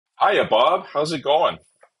Hiya, Bob. How's it going?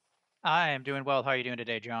 I am doing well. How are you doing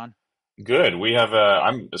today, John? Good. We have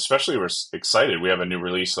I'm especially excited. We have a new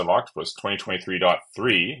release of Octopus.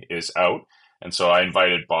 2023.3 is out. And so I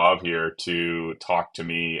invited Bob here to talk to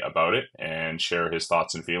me about it and share his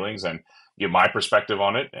thoughts and feelings and give my perspective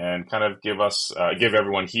on it and kind of give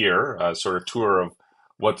everyone here a sort of tour of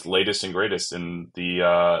what's latest and greatest in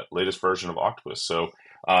the latest version of Octopus. So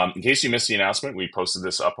in case you missed the announcement, we posted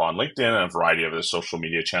this up on LinkedIn and a variety of other social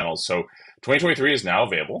media channels. So 2023 is now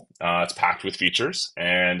available. It's packed with features,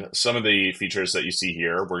 and some of the features that you see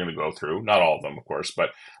here, we're going to go through. Not all of them, of course,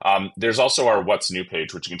 but there's also our What's New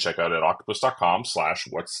page, which you can check out at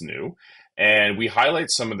octopus.com/what's new. And we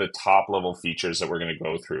highlight some of the top level features that we're going to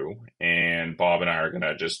go through. And Bob and I are going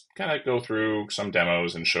to just kind of go through some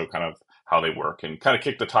demos and show kind of how they work and kind of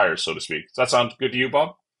kick the tires, so to speak. Does that sound good to you,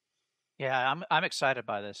 Bob? Yeah, I'm excited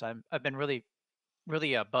by this. I've been really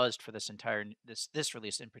buzzed for this entire this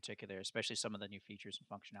release in particular, especially some of the new features and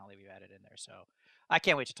functionality we've added in there. So I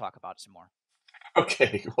can't wait to talk about it some more.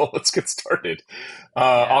 Okay, well, let's get started. Yeah.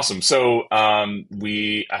 Awesome. So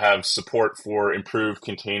we have support for improved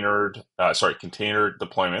container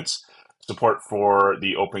deployments, support for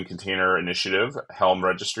the Open Container Initiative Helm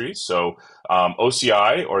registry. So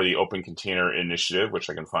OCI, or the Open Container Initiative, which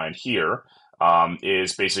I can find here,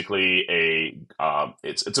 is basically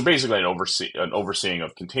basically an overseeing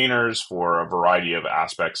of containers for a variety of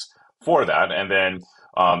aspects for that, and then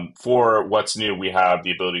for what's new, we have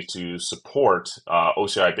the ability to support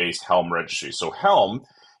OCI-based Helm registry. So Helm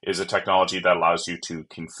is a technology that allows you to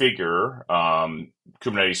configure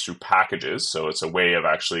Kubernetes through packages. So it's a way of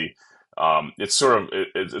actually it's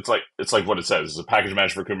like what it says. It's a package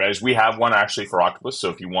manager for Kubernetes. We have one actually for Octopus.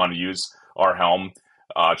 So if you want to use our Helm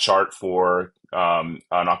chart for an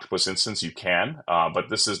Octopus instance, you can. But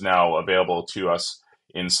this is now available to us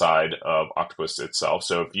inside of Octopus itself.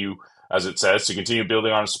 So if you as it says, to continue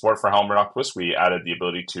building on support for Helm and Octopus, we added the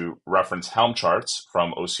ability to reference Helm charts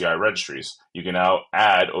from OCI registries. You can now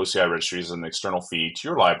add OCI registries as an external feed to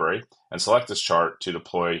your library and select this chart to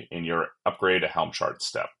deploy in your upgrade a Helm chart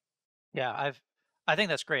step. Yeah, I think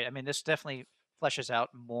that's great. I mean, this definitely fleshes out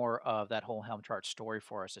more of that whole Helm chart story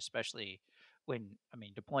for us, especially when, I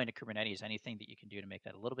mean, deploying to Kubernetes, anything that you can do to make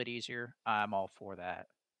that a little bit easier, I'm all for that.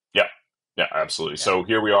 Yeah, yeah, absolutely. Yeah. So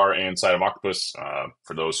here we are inside of Octopus.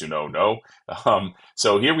 For those who know.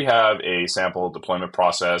 So here we have a sample deployment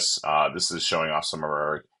process. This is showing off some of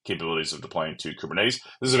our capabilities of deploying to Kubernetes.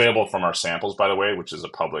 This is available from our samples, by the way, which is a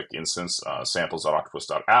public instance,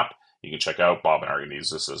 samples.octopus.app. You can check out. Bob and I are going to use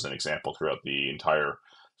this as an example throughout the entire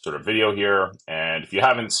sort of video here. And if you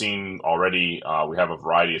haven't seen already, we have a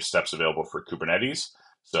variety of steps available for Kubernetes.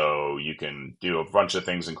 So you can do a bunch of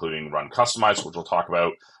things, including run customize, which we'll talk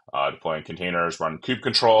about, deploying containers, run kube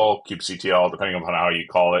control, kubectl, depending on how you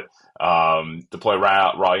call it, deploy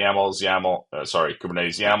raw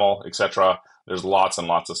Kubernetes YAML, etc. There's lots and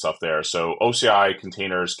lots of stuff there. So OCI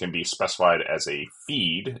containers can be specified as a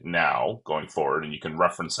feed now going forward, and you can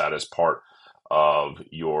reference that as part of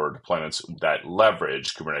your deployments that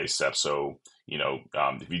leverage Kubernetes steps. So,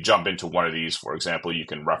 if you jump into one of these, for example, you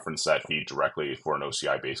can reference that feed directly for an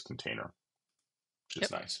OCI-based container, which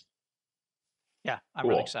is Yep. nice. Yeah, I'm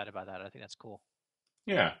really Cool. excited about that. I think that's cool.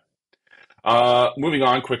 Yeah. Moving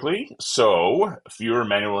on quickly. So, fewer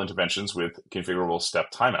manual interventions with configurable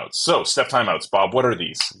step timeouts. So, step timeouts, Bob, what are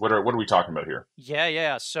these? What are we talking about here?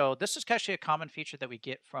 Yeah. So this is actually a common feature that we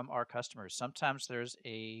get from our customers. Sometimes there's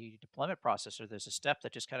a deployment process or there's a step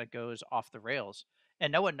that just kind of goes off the rails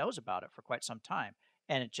and no one knows about it for quite some time.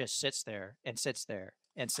 And it just sits there and sits there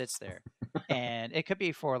and sits there. And it could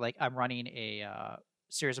be for like I'm running a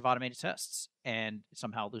series of automated tests and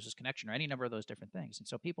somehow loses connection or any number of those different things. And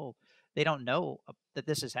so people, they don't know that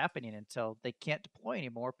this is happening until they can't deploy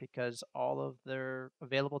anymore because all of their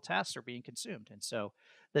available tasks are being consumed. And so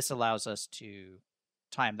this allows us to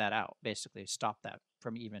time that out, basically stop that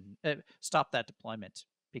from even stop that deployment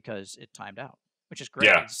because it timed out, which is great.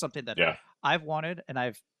 Yeah, It's something that yeah, I've wanted and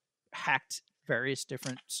I've hacked various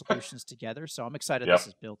different solutions together. So I'm excited yep. this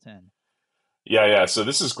is built in. Yeah. So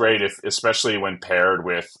this is great, if especially when paired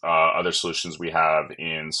with other solutions we have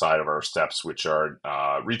inside of our steps, which are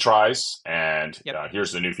retries, and Yep.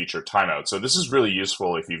 here's the new feature, timeout. So this is really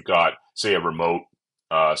useful if you've got, say, a remote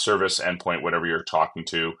service endpoint, whatever you're talking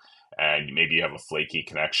to, and maybe you have a flaky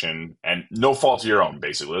connection, and no fault of your own.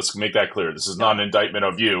 Basically, let's make that clear. This is Nope. not an indictment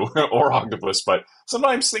of you or Octopus, but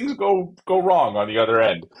sometimes things go wrong on the other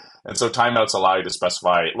end. And so timeouts allow you to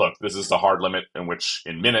specify, look, this is the hard limit in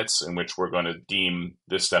minutes in which we're going to deem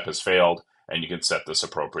this step has failed, and you can set this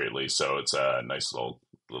appropriately. So it's a nice little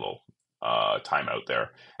timeout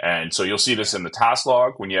there. And so you'll see this Yeah. in the task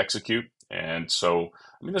log when you execute. And so,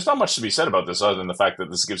 I mean, there's not much to be said about this other than the fact that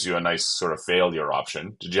this gives you a nice sort of failure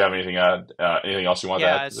option. Did you have anything else you want to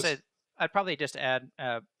Yeah, add to this? I'd probably just add,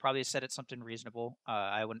 probably set it something reasonable.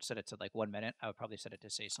 I wouldn't set it to like 1 minute. I would probably set it to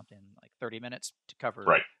say something like 30 minutes to cover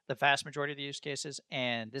Right. the vast majority of the use cases.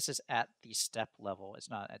 And this is at the step level. It's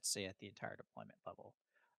not at, say, at the entire deployment level.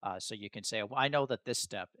 So you can say, well, I know that this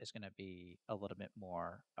step is going to be a little bit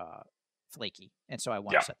more flaky, and so I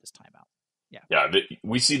want Yeah. to set this timeout. Yeah. Yeah.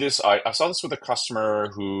 We see this. I saw this with a customer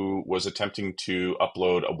who was attempting to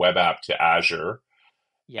upload a web app to Azure.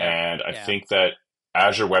 Yeah. And I Yeah. think that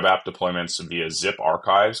Azure web app deployments via zip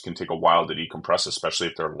archives can take a while to decompress, especially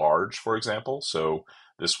if they're large, for example. So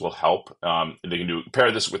this will help. They can do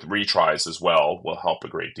pair this with retries as well, will help a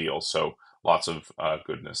great deal. So lots of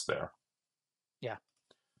goodness there. Yeah.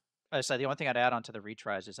 So the only thing I'd add on to the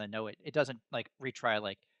retries is I know it doesn't like retry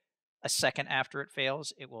like a second after it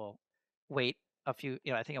fails. It will wait a few,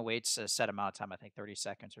 I think it waits a set amount of time, I think 30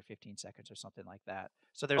 seconds or 15 seconds or something like that.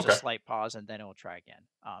 So there's a Okay, slight pause and then it will try again.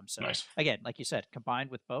 So nice. again, like you said, combined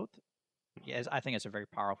with both, yes, I think it's a very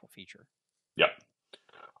powerful feature. Yep.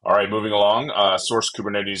 All right, moving along. Source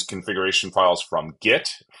Kubernetes configuration files from Git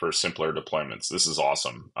for simpler deployments. This is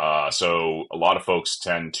awesome. So a lot of folks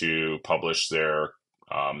tend to publish their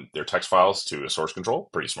text files to a source control.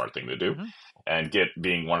 Pretty smart thing to do. Hmm. And Git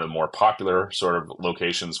being one of the more popular sort of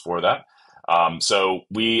locations for that. So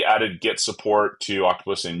we added Git support to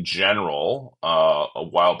Octopus in general a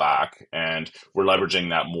while back, and we're leveraging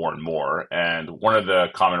that more and more. And one of the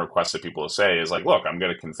common requests that people will say is like, look, I'm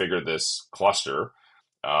going to configure this cluster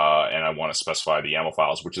and I want to specify the YAML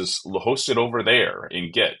files, which is hosted over there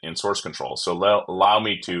in Git in source control. So allow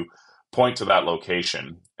me to point to that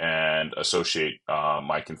location and associate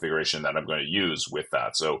my configuration that I'm going to use with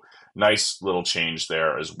that. So nice little change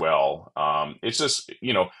there as well. It's just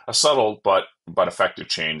a subtle but effective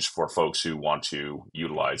change for folks who want to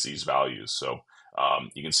utilize these values. So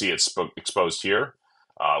you can see it's exposed here.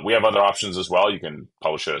 We have other options as well. You can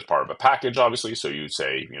publish it as part of a package, obviously. So you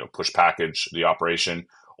say, push package the operation,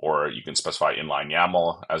 or you can specify inline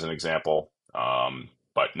YAML as an example.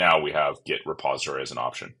 But now we have Git repository as an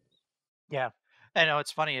option. Yeah. I know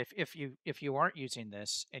it's funny if you aren't using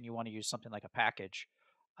this and you want to use something like a package,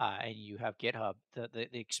 and you have GitHub, the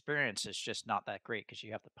experience is just not that great because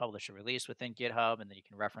you have to publish a release within GitHub and then you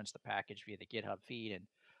can reference the package via the GitHub feed. And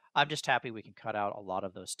I'm just happy we can cut out a lot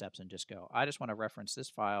of those steps and just go, I just want to reference this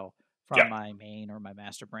file from Yeah, my main or my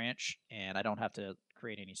master branch, and I don't have to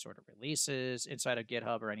create any sort of releases inside of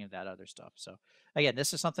GitHub or any of that other stuff. So again,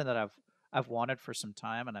 this is something that I've wanted for some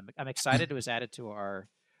time, and I'm excited it was added to our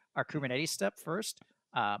Kubernetes step first.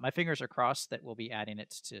 My fingers are crossed that we'll be adding it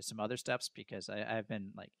to some other steps because I've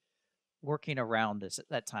been like working around this at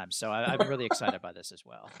that time. So I'm really excited by this as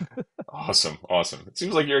well. awesome, awesome. It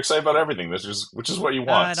seems like you're excited about everything. Which is what you I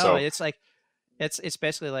want. know So it's like it's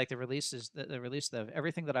basically like the releases, the release of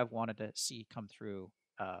everything that I've wanted to see come through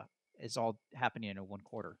uh, is all happening in 1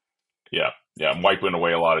 quarter. yeah, yeah, I'm wiping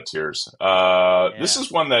away a lot of tears. This Yeah,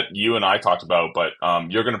 is one that you and I talked about, but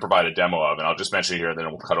you're going to provide a demo of, and I'll just mention it here, then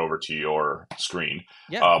we'll cut over to your screen.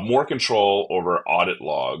 yeah, More control over audit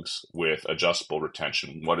logs with adjustable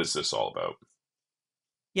retention. What is this all about?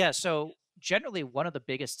 yeah. So generally, one of the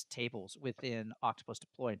biggest tables within Octopus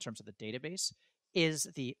Deploy in terms of the database is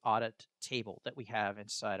the audit table that we have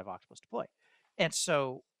inside of Octopus Deploy. And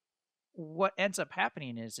so what ends up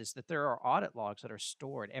happening is that there are audit logs that are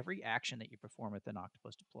stored. Every action that you perform within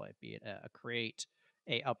Octopus Deploy, be it a create,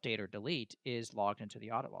 a update, or delete, is logged into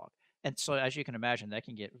the audit log. And so, as you can imagine, that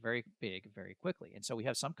can get very big very quickly. And so, we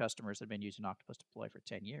have some customers that have been using Octopus Deploy for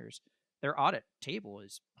 10 years. Their audit table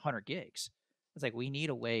is 100 gigs. It's like we need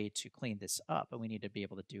a way to clean this up, and we need to be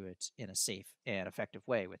able to do it in a safe and effective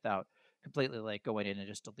way without completely like going in and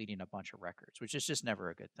just deleting a bunch of records, which is just never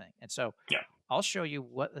a good thing. And so, Yeah. I'll show you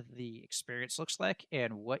what the experience looks like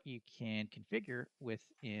and what you can configure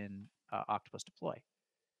within Octopus Deploy.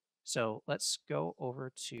 So let's go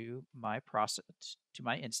over to my process, to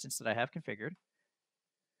my instance that I have configured.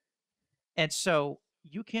 And so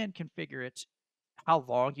you can configure it how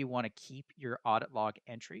long you want to keep your audit log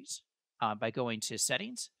entries by going to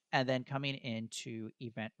settings and then coming into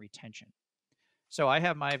event retention. So I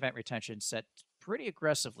have my event retention set pretty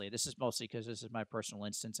aggressively. This is mostly because this is my personal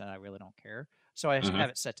instance and I really don't care. So I Hmm. have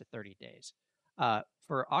it set to 30 days.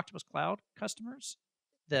 For Octopus Cloud customers,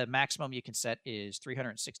 the maximum you can set is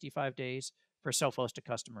 365 days. For self-hosted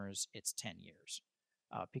customers, it's 10 years.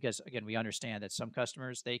 Because again, we understand that some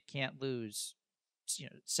customers, they can't lose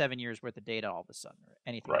 7 years worth of data all of a sudden or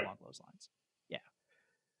anything Right. along those lines. Yeah.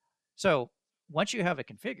 So once you have it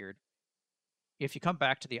configured, if you come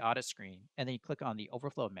back to the audit screen and then you click on the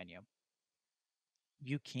overflow menu,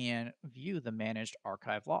 you can view the managed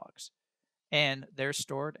archive logs. And they're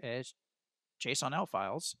stored as JSON-L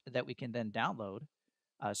files that we can then download.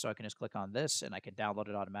 So I can just click on this and I can download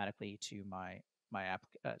it automatically to my app,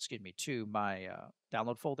 to my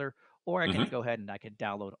download folder, or I can Hmm. go ahead and I can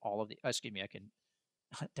download all of the, I can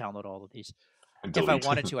download all of these. And If I delete.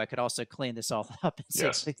 wanted to, I could also clean this all up and say,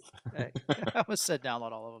 Yes. please, I almost said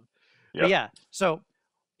download all of them. But Yep. yeah, so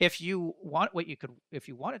if you want what you could, if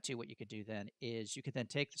you wanted to, what you could do then is you could then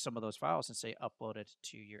take some of those files and say upload it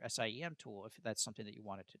to your SIEM tool if that's something that you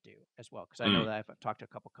wanted to do as well. Because I know Mm, that I've talked to a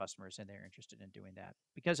couple customers and they're interested in doing that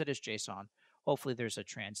because it is JSON. Hopefully, there's a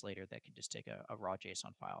translator that can just take a raw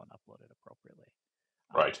JSON file and upload it appropriately.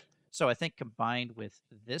 Um, right. so I think combined with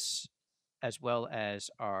this, as well as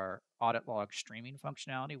our audit log streaming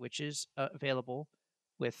functionality, which is available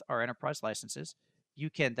with our enterprise licenses, you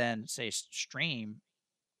can then say stream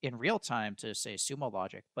in real time to say Sumo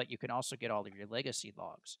Logic, but you can also get all of your legacy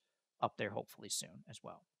logs up there hopefully soon as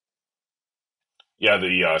well. Yeah,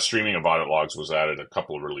 the streaming of audit logs was added a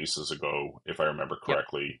couple of releases ago, if I remember Yep.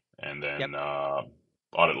 correctly, and Yep. then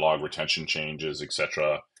audit log retention changes,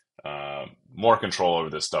 etc. More control over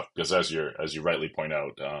this stuff because, as you rightly point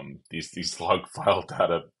out, these log file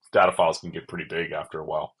data files can get pretty big after a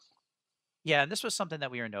while. Yeah, and this was something that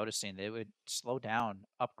we were noticing that it would slow down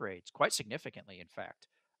upgrades quite significantly, in fact,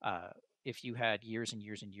 uh, if you had years and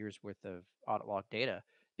years and years worth of audit log data,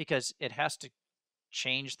 because it has to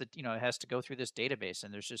change the, it has to go through this database,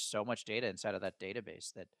 and there's just so much data inside of that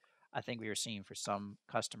database that I think we were seeing for some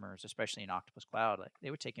customers, especially in Octopus Cloud, like they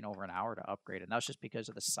were taking over an hour to upgrade, and that was just because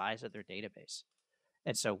of the size of their database.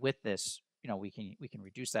 And so with this, we can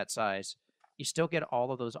reduce that size. You still get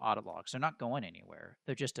all of those audit logs. They're not going anywhere.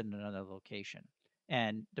 They're just in another location.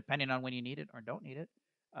 And depending on when you need it or don't need it,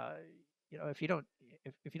 uh, if you don't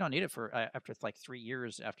if you don't need it for after like 3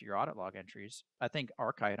 years after your audit log entries, I think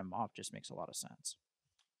archiving them off just makes a lot of sense.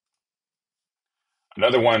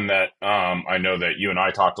 Another one that I know that you and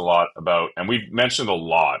I talked a lot about, and we've mentioned a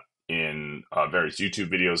lot in various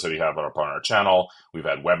YouTube videos that we have up on our channel. We've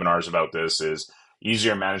had webinars about this. Is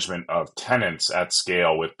easier management of tenants at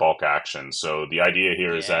scale with bulk action. So the idea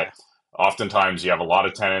here is that Yeah. oftentimes you have a lot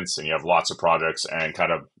of tenants and you have lots of projects, and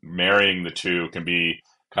kind of marrying the two can be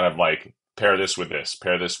kind of like pair this with this,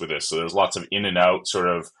 pair this with this. So there's lots of in and out sort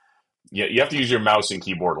of, yeah, you have to use your mouse and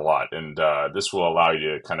keyboard a lot, and this will allow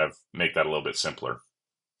you to kind of make that a little bit simpler.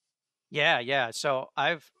 Yeah, yeah. So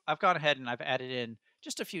I've gone ahead and I've added in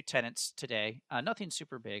just a few tenants today. Nothing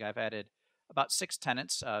super big. I've added about 6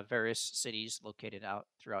 tenants, various cities located out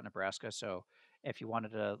throughout Nebraska. So if you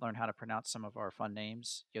wanted to learn how to pronounce some of our fun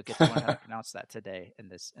names, you'll get to learn how to pronounce that today in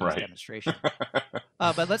this Right. demonstration.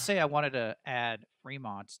 But let's say I wanted to add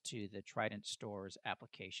Fremont to the Trident Stores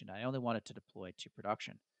application. I only wanted to deploy to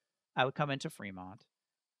production. I would come into Fremont,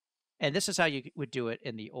 and this is how you would do it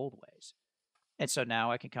in the old ways. And so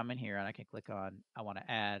now I can come in here and I can click on, I want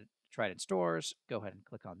to add Trident Stores, go ahead and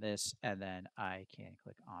click on this, and then I can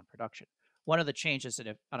click on production. One of the changes that,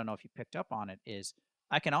 if I don't know if you picked up on it, is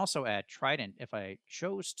I can also add Trident if I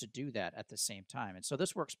chose to do that at the same time. And so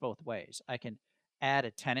this works both ways. I can add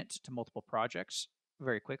a tenant to multiple projects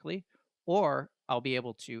very quickly, or I'll be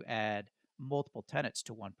able to add multiple tenants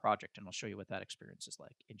to one project, and I'll show you what that experience is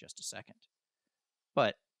like in just a second.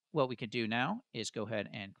 But what we can do now is go ahead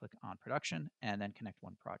and click on production and then connect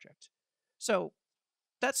one project. So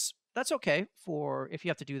that's okay for if you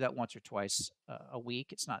have to do that once or twice a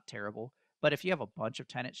week. It's not terrible. But if you have a bunch of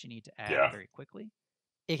tenants you need to add Yeah. very quickly,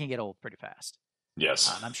 it can get old pretty fast.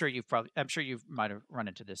 Yes. And I'm sure you might have run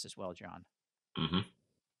into this as well, John. Hmm.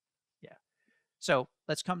 Yeah. So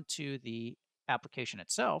let's come to the application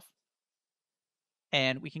itself,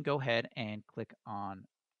 and we can go ahead and click on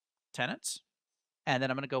tenants, and then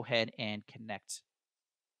I'm going to go ahead and connect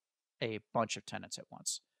a bunch of tenants at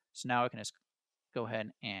once. So now I can just go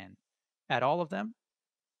ahead and add all of them,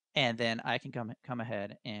 and then I can come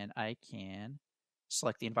ahead and I can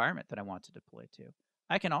select the environment that I want to deploy to.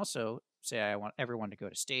 I can also say I want everyone to go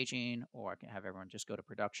to staging, or I can have everyone just go to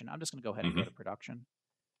production. I'm just going to go ahead and go to Hmm. production,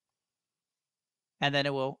 and then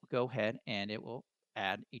it will go ahead and it will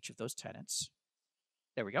add each of those tenants.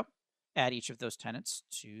 There we go. Add each of those tenants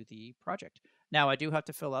to the project. Now I do have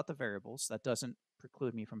to fill out the variables. That doesn't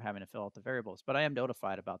preclude me from having to fill out the variables, but I am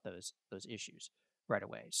notified about those issues right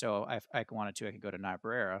away. So if I wanted to, I could go to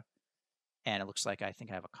Niobrara, and it looks like I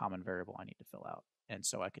think I have a common variable I need to fill out, and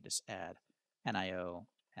so I could just add NIOM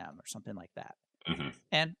or something like that, Hmm.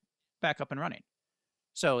 and back up and running.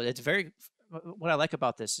 So it's very what I like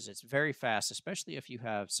about this is it's very fast, especially if you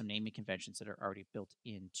have some naming conventions that are already built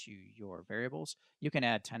into your variables. You can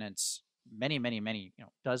add tenants, many,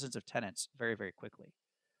 dozens of tenants very, very quickly.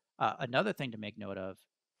 Another thing to make note of,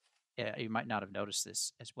 you might not have noticed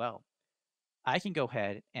this as well. I can go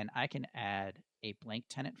ahead and I can add a blank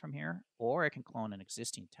tenant from here, or I can clone an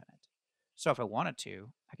existing tenant. So if I wanted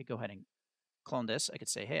to, I could go ahead and clone this. I could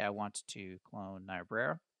say, hey, I want to clone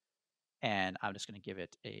Niobrara, and I'm just going to give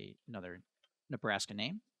it another Nebraska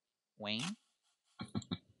name, Wayne.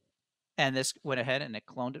 And this went ahead and it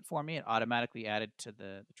cloned it for me. It automatically added to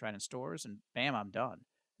the Trident stores, and bam, I'm done.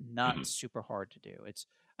 Not Mhm. super hard to do.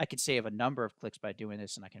 I can save a number of clicks by doing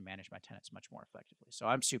this, and I can manage my tenants much more effectively. So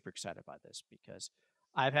I'm super excited by this because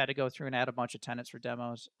I've had to go through and add a bunch of tenants for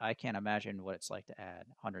demos. I can't imagine what it's like to add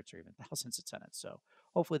hundreds or even thousands of tenants. So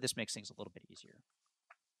hopefully this makes things a little bit easier.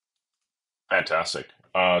 Fantastic.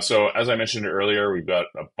 So as I mentioned earlier, we've got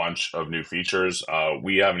a bunch of new features.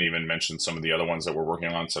 We haven't even mentioned some of the other ones that we're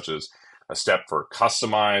working on, such as a step for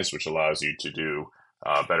customize, which allows you to do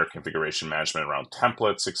better configuration management around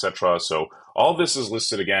templates, etc. So all this is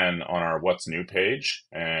listed again on our What's New page,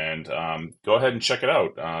 and go ahead and check it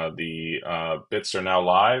out. The bits are now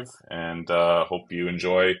live, and hope you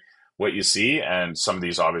enjoy what you see. And some of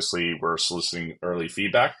these, obviously, we're soliciting early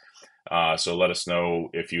feedback. So let us know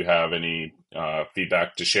if you have any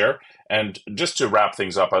feedback to share. And just to wrap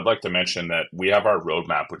things up, I'd like to mention that we have our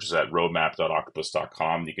roadmap, which is at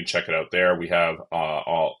roadmap.octopus.com. You can check it out there. We have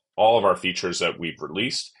all of our features that we've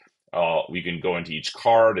released. We can go into each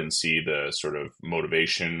card and see the sort of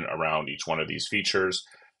motivation around each one of these features.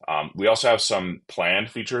 We also have some planned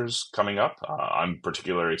features coming up. I'm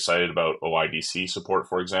particularly excited about OIDC support,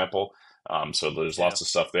 for example. So Me there's too. lots of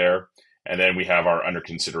stuff there. And then we have our under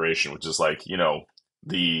consideration, which is like,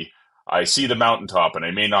 the I see the mountaintop and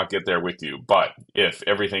I may not get there with you, but if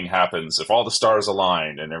everything happens, if all the stars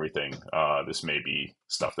align and everything, this may be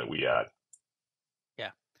stuff that we add.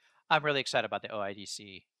 Yeah. I'm really excited about the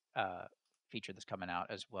OIDC feature that's coming out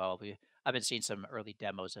as well. I've been seeing some early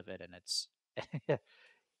demos of it, and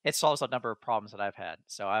it solves a number of problems that I've had.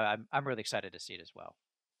 So I'm really excited to see it as well.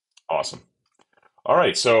 Awesome. All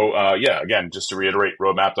right. So, yeah, again, just to reiterate,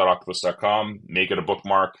 roadmap.octopus.com, make it a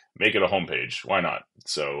bookmark, make it a homepage. Why not?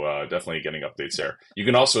 So, definitely getting updates there. You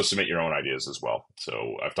can also submit your own ideas as well.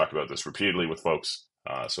 So, I've talked about this repeatedly with folks.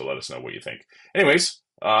 So, let us know what you think. Anyways,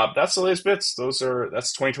 that's the latest bits.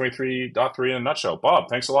 That's 2023.3 in a nutshell. Bob,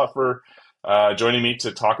 thanks a lot for joining me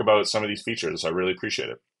to talk about some of these features. I really appreciate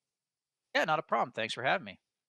it. Yeah, not a problem. Thanks for having me.